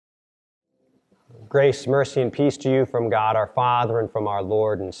Grace, mercy, and peace to you from God our Father and from our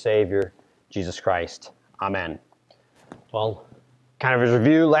Lord and Savior, Jesus Christ. Amen. Well, kind of as a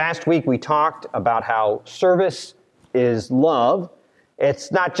review, last week we talked about how service is love.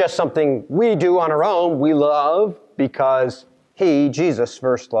 It's not just something we do on our own. We love because He, Jesus,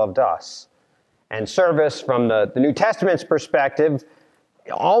 first loved us. And service from the New Testament's perspective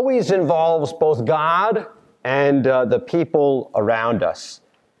always involves both God and the people around us.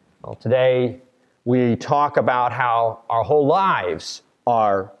 Well, today we talk about how our whole lives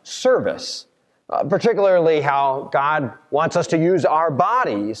are service, particularly how God wants us to use our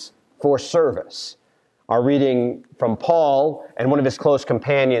bodies for service. Our reading from Paul and one of his close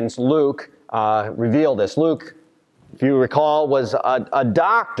companions, Luke, reveal this. Luke, if you recall, was a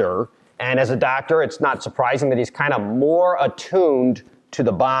doctor, and as a doctor, it's not surprising that he's kind of more attuned to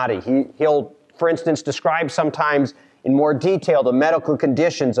the body. He'll, for instance, describe sometimes in more detail the medical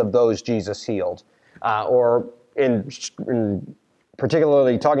conditions of those Jesus healed, or in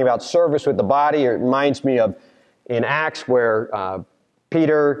particularly talking about service with the body. It reminds me of in Acts where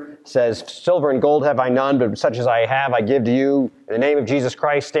Peter says, "Silver and gold have I none, but such as I have I give to you. In the name of Jesus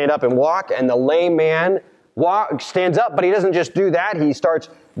Christ, stand up and walk." And the lame man stands up, but he doesn't just do that. He starts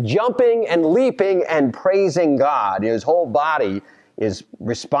jumping and leaping and praising God. His whole body is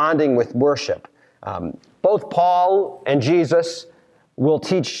responding with worship. Both Paul and Jesus will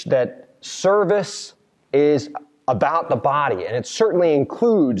teach that service is about the body, and it certainly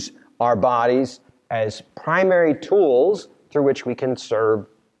includes our bodies as primary tools through which we can serve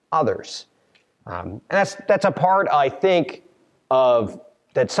others. And that's a part, I think, of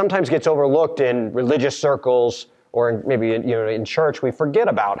that sometimes gets overlooked in religious circles or maybe in church. We forget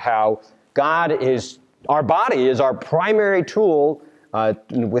about how our body is our primary tool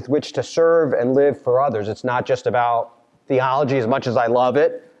with which to serve and live for others. It's not just about theology as much as I love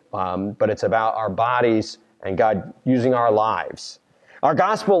it, but it's about our bodies and God using our lives. Our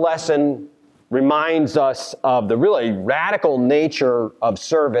gospel lesson reminds us of the really radical nature of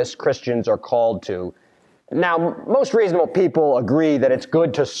service Christians are called to. Now, most reasonable people agree that it's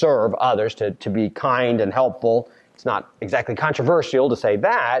good to serve others, to be kind and helpful. It's not exactly controversial to say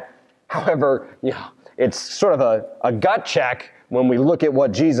that. However, it's sort of a gut check when we look at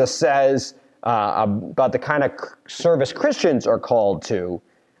what Jesus says about the kind of service Christians are called to.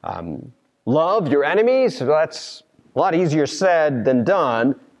 Love your enemies. That's a lot easier said than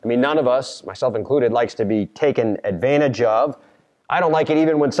done. I mean, none of us, myself included, likes to be taken advantage of. I don't like it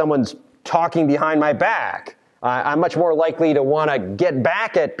even when someone's talking behind my back. I'm much more likely to want to get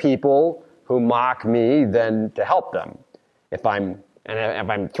back at people who mock me than to help them. If I'm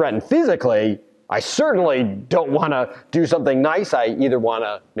threatened physically, I certainly don't want to do something nice.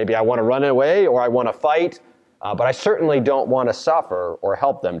 Maybe I want to run away or I want to fight, but I certainly don't want to suffer or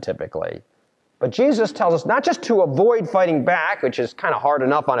help them typically. But Jesus tells us not just to avoid fighting back, which is kind of hard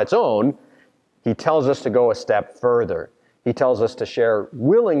enough on its own. He tells us to go a step further. He tells us to share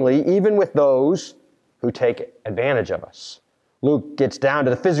willingly, even with those who take advantage of us. Luke gets down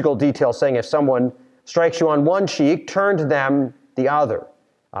to the physical details, saying if someone strikes you on one cheek, turn to them the other.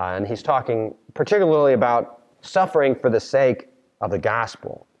 And he's talking particularly about suffering for the sake of the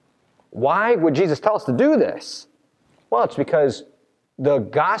gospel. Why would Jesus tell us to do this? Well, it's because the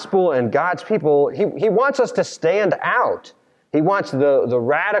gospel and God's people, he wants us to stand out. He wants the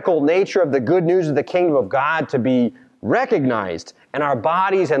radical nature of the good news of the kingdom of God to be recognized. And our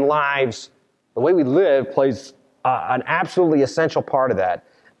bodies and lives, the way we live, plays an absolutely essential part of that.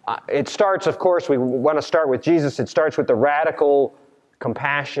 It starts, of course, we want to start with Jesus. It starts with the radical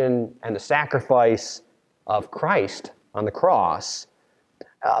compassion and the sacrifice of Christ on the cross.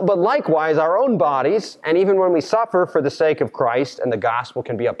 But likewise, our own bodies, and even when we suffer for the sake of Christ and the gospel,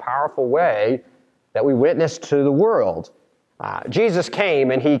 can be a powerful way that we witness to the world. Jesus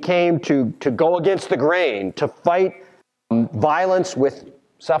came, and he came to go against the grain, to fight violence with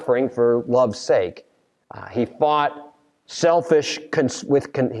suffering for love's sake. He fought selfishness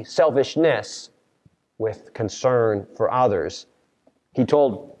with concern for others. He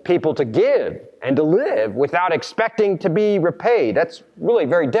told people to give and to live without expecting to be repaid. That's really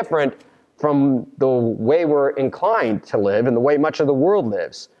very different from the way we're inclined to live and the way much of the world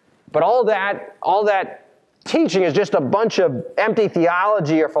lives. But all that teaching is just a bunch of empty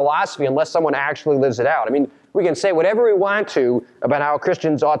theology or philosophy unless someone actually lives it out. I mean, we can say whatever we want to about how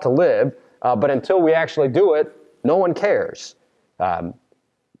Christians ought to live, but until we actually do it, no one cares.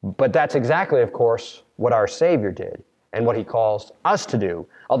 But that's exactly, of course, what our Savior did and what he calls us to do.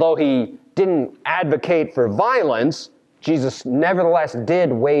 Although he didn't advocate for violence, Jesus nevertheless did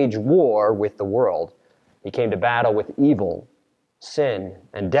wage war with the world. He came to battle with evil, sin,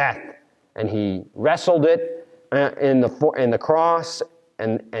 and death. and he wrestled it in the cross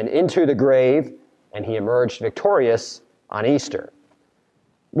and into the grave, and he emerged victorious on Easter.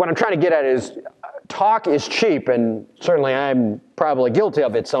 What I'm trying to get at is talk is cheap, and certainly I'm probably guilty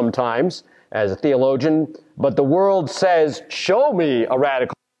of it sometimes as a theologian, but the world says, show me a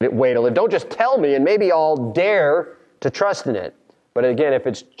radical way to live. Don't just tell me, and maybe I'll dare to trust in it. But again, if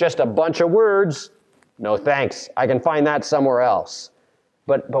it's just a bunch of words, no thanks. I can find that somewhere else.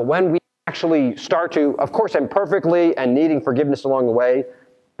 But when we actually start to, of course, imperfectly and needing forgiveness along the way,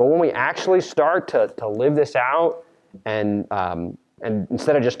 but when we actually start to live this out, and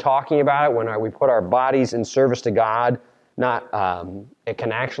instead of just talking about it, when we put our bodies in service to God, that's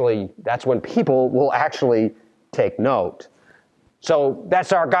when people will actually take note. So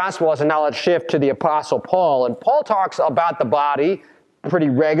that's our gospel lesson. Now let's shift to the Apostle Paul. And Paul talks about the body pretty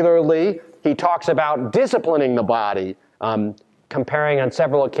regularly. He talks about disciplining the body, comparing on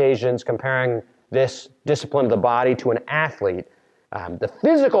several occasions, comparing this discipline of the body to an athlete. The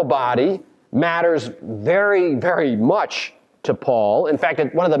physical body matters very, very much to Paul. In fact,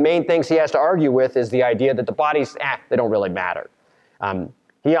 one of the main things he has to argue with is the idea that the bodies, they don't really matter.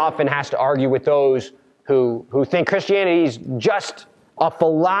 He often has to argue with those who think Christianity is just a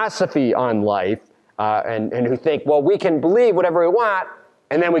philosophy on life, and who think, well, we can believe whatever we want,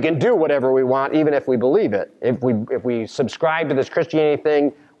 and then we can do whatever we want, even if we believe it. If we subscribe to this Christianity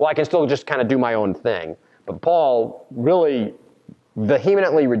thing, well, I can still just kind of do my own thing. But Paul really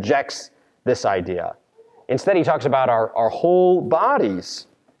vehemently rejects this idea. Instead, he talks about our whole bodies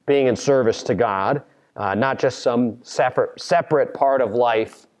being in service to God, not just some separate part of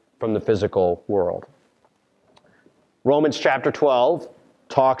life from the physical world. Romans chapter 12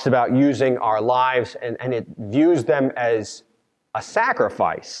 talks about using our lives, and it views them as a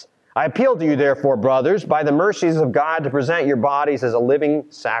sacrifice. I appeal to you, therefore, brothers, by the mercies of God, to present your bodies as a living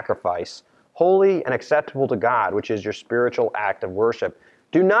sacrifice, holy and acceptable to God, which is your spiritual act of worship.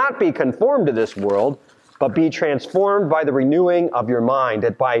 Do not be conformed to this world, but be transformed by the renewing of your mind,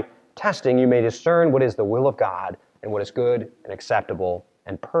 that by testing you may discern what is the will of God and what is good and acceptable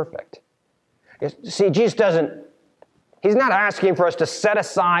and perfect. See, He's not asking for us to set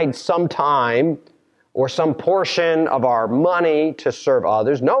aside some time or some portion of our money to serve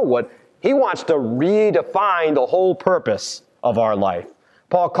others. No, what he wants to redefine the whole purpose of our life.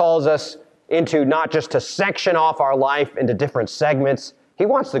 Paul calls us into not just to section off our life into different segments. He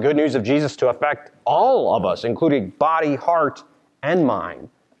wants the good news of Jesus to affect all of us, including body, heart, and mind.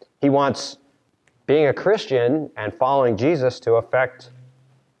 He wants being a Christian and following Jesus to affect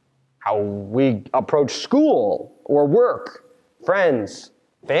how we approach school or work, friends,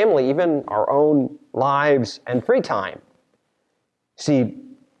 family, even our own lives and free time. See,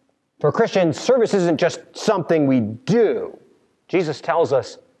 for Christians, service isn't just something we do. Jesus tells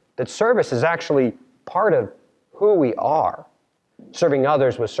us that service is actually part of who we are. Serving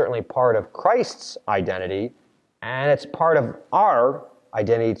others was certainly part of Christ's identity, and it's part of our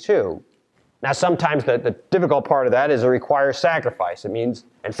identity too. Now, sometimes the difficult part of that is it requires sacrifice.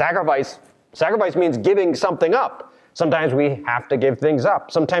 Sacrifice means giving something up. Sometimes we have to give things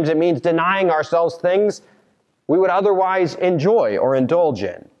up. Sometimes it means denying ourselves things we would otherwise enjoy or indulge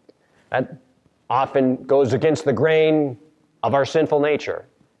in. That often goes against the grain of our sinful nature.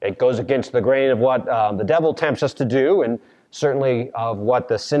 It goes against the grain of what the devil tempts us to do, and certainly of what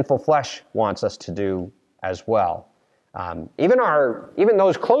the sinful flesh wants us to do as well. Even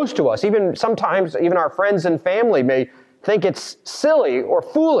those close to us, sometimes our friends and family may think it's silly or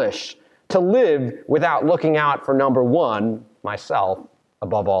foolish to live without looking out for number one, myself,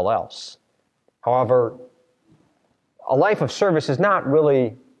 above all else. However, a life of service is not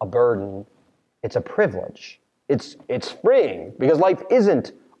really a burden, it's a privilege. It's freeing, because life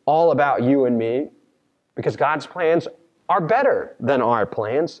isn't all about you and me, because God's plans are better than our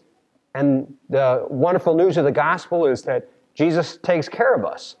plans. And the wonderful news of the gospel is that Jesus takes care of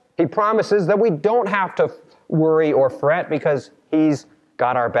us. He promises that we don't have to worry or fret because he's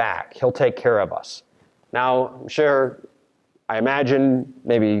got our back. He'll take care of us. Now, I'm sure, I imagine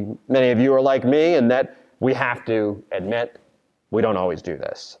maybe many of you are like me, and that we have to admit we don't always do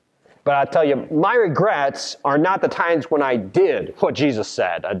this. But I'll tell you, my regrets are not the times when I did what Jesus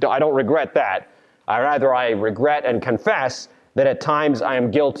said. I don't regret that. Rather, I regret and confess that at times I am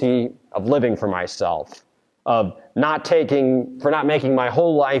guilty of living for myself, of not making my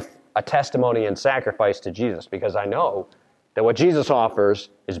whole life a testimony and sacrifice to Jesus, because I know that what Jesus offers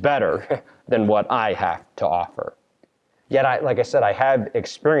is better than what I have to offer. Yet, like I said, I have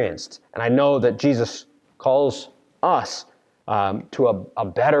experienced, and I know that Jesus calls us to a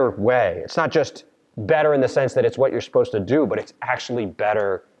better way. It's not just better in the sense that it's what you're supposed to do, but it's actually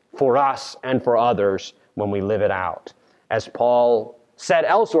better for us and for others when we live it out. As Paul said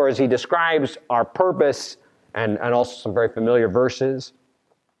elsewhere, as he describes our purpose and also some very familiar verses,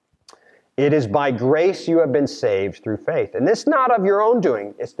 it is by grace you have been saved through faith. And this not of your own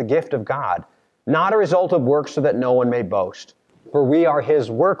doing, it's the gift of God, not a result of works so that no one may boast. For we are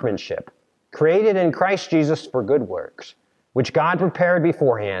his workmanship, created in Christ Jesus for good works, which God prepared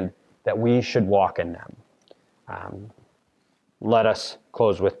beforehand that we should walk in them. Let us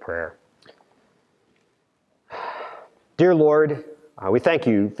close with prayer. Dear Lord, we thank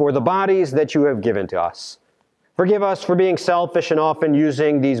you for the bodies that you have given to us. Forgive us for being selfish and often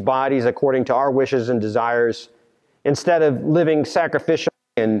using these bodies according to our wishes and desires, instead of living sacrificially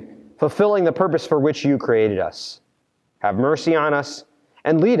and fulfilling the purpose for which you created us. Have mercy on us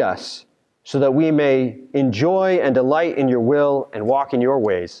and lead us so that we may enjoy and delight in your will and walk in your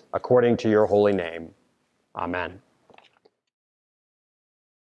ways according to your holy name. Amen.